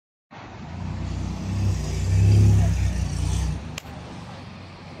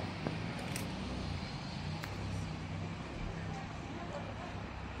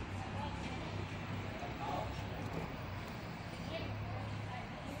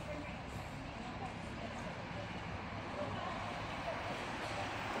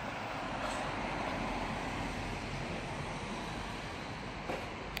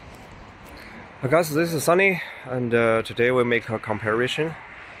Hi guys, this is Sunny, and today we make a comparison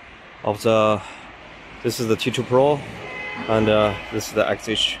of this is the T2pro, and this is the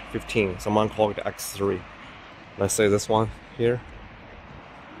XH15. Someone called it X3. Let's say this one here.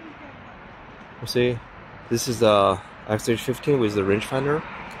 You see, this is the XH15 with the rangefinder,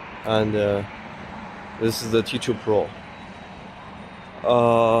 and this is the T2pro.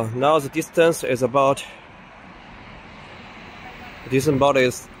 Now the distance is about. The distance about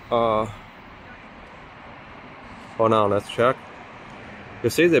is Hold on, let's check. You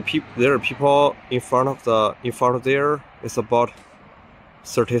see there are people in front of there. It's about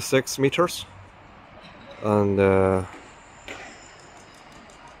 36 meters, and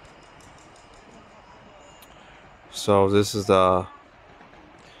so this is the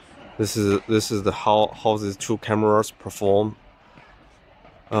how these two cameras perform.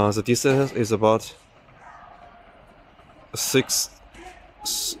 The distance is about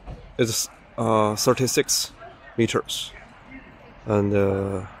 36 meters, and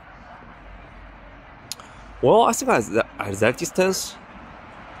well, I think at that distance,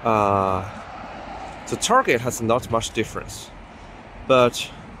 the target has not much difference, but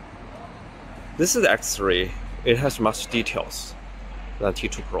this is the X3. It has much details than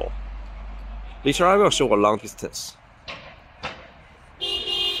T2pro. Later I will show a long distance.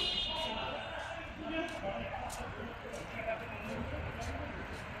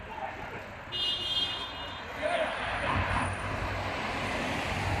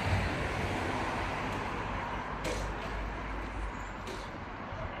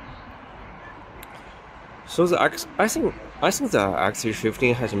 So I think the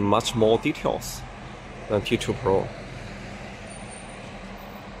XH15 has much more details than T2pro.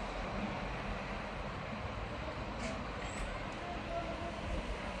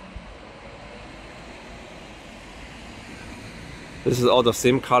 This is all the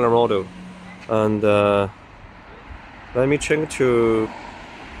same color model, and let me change to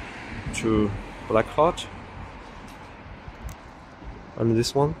black hot, and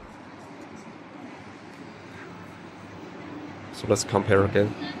this one. So let's compare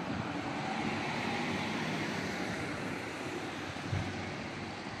again.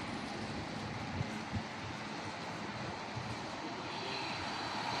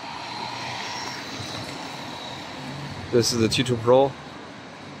 This is the T2pro.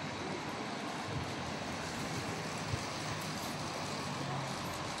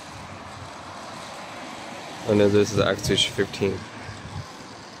 And then this is the XH15.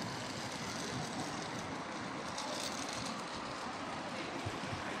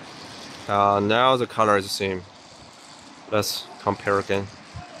 Now the color is the same. Let's compare again.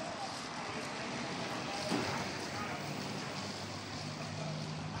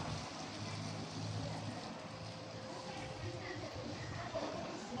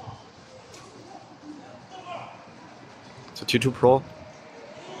 So T2pro,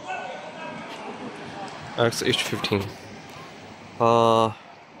 XH15.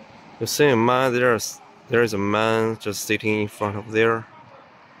 You see a man there is a man just sitting in front of there.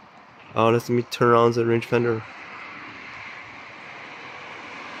 Let me turn on the rangefinder.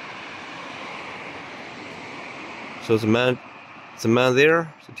 So the man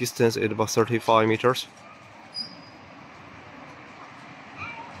there, the distance is about 35 meters.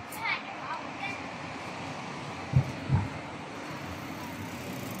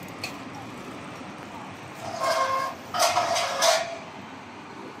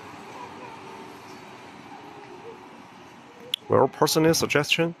 Well, personal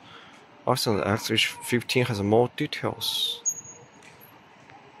suggestion, I think the XH15 has more details.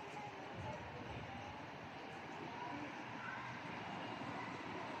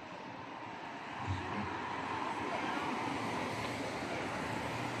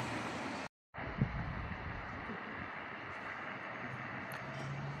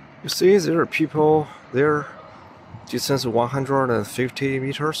 You see, there are people there, distance 150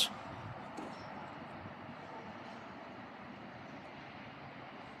 meters.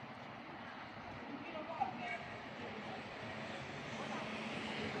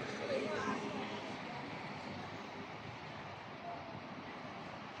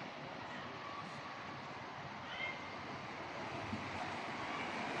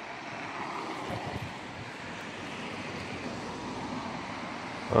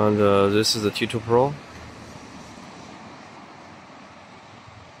 And this is the T2pro.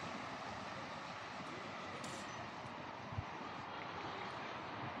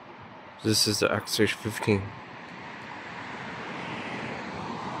 This is the XH15.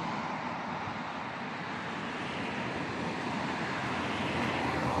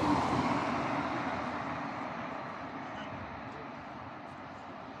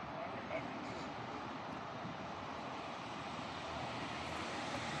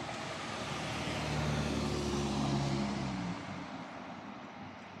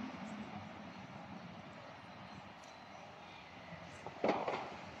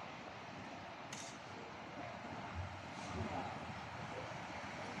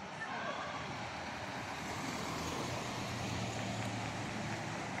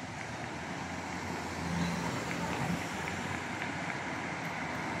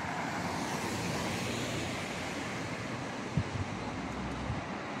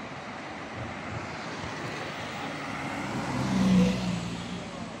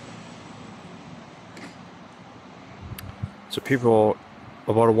 So people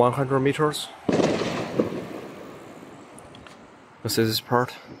about 100 meters. Let's see this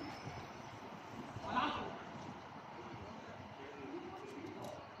part.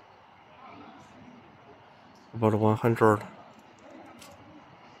 About 100.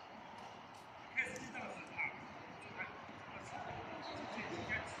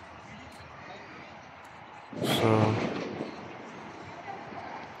 So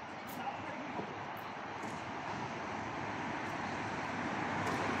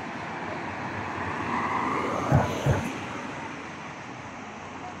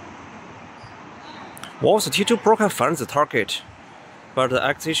well, the T2pro can find the target, but the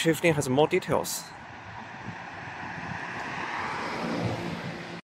XH15 has more details.